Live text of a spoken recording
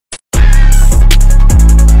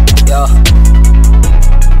Yo,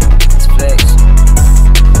 it's Flex.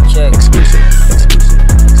 Check. Exclusive.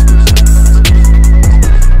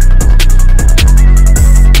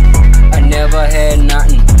 I never had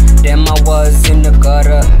nothing. Then I was in the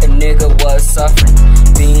gutter. A nigga was suffering,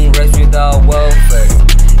 being raised without welfare.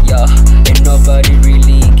 Yeah, and nobody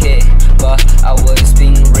really cared. But I was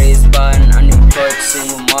being raised by an unemployed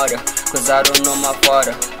single mother. Cause I don't know my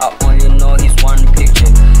father, I only know his one picture.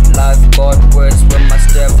 Life got worse when my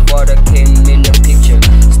stepfather came in the picture.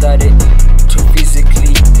 Started to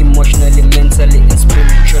physically, emotionally, mentally and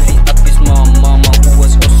spiritually abuse my mama, who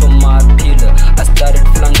was also my pillar. I started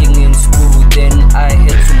flunking in school, then I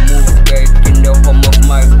had to move back in the home of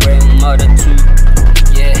my grandmother too.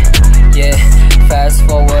 Yeah, fast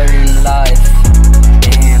forward in life.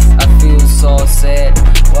 Damn, I feel so sad.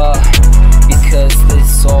 Wow, because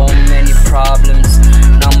there's so many problems.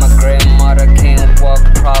 Now my grandmother can't walk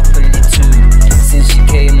properly too, since she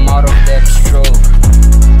came out of that stroke.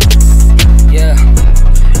 Yeah,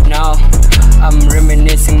 now I'm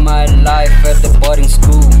reminiscing my life at the boarding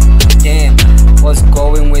school. Damn, was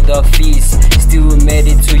going with the fees, still made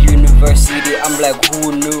it to university. I'm like,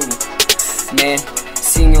 who knew? Man,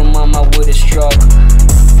 seeing your mama with a stroke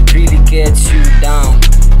really gets you down.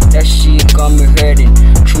 That shit got me hurting.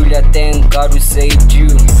 Truly I thank God who saved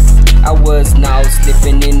you. I was now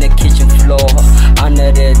sleeping in the kitchen floor,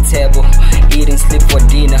 under the table, eating sleep for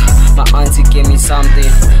dinner. My auntie gave me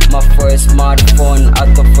something, my first smartphone.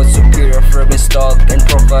 I thought for superior fragrance stock, and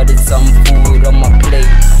provided some food on my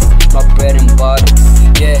plate, my bread and butter.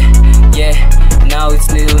 Yeah, now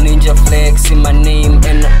it's Lil NinjaFleXC in my name,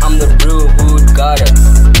 and I'm the real hood gutter.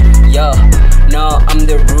 Yeah, now I'm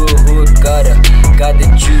the real hood gutter. Got the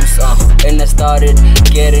juice, and I started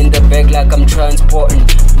getting the bag like I'm transporting,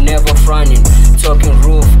 never fronting. Talking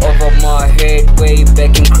roof over my head, way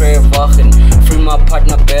back in Krawagen. Free my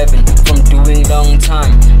partner Bevan from doing long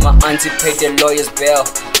time. My auntie paid the lawyer's bail,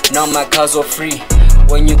 now my cars are free.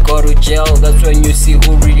 When you go to jail, that's when you see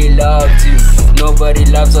who really loved you. Nobody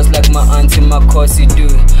loves us like my auntie Makosi do.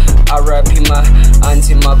 R.I.P. my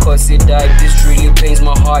auntie Makosi died. This really pains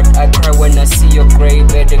my heart. I cry when I see your grave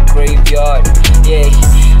at the graveyard. Yeah,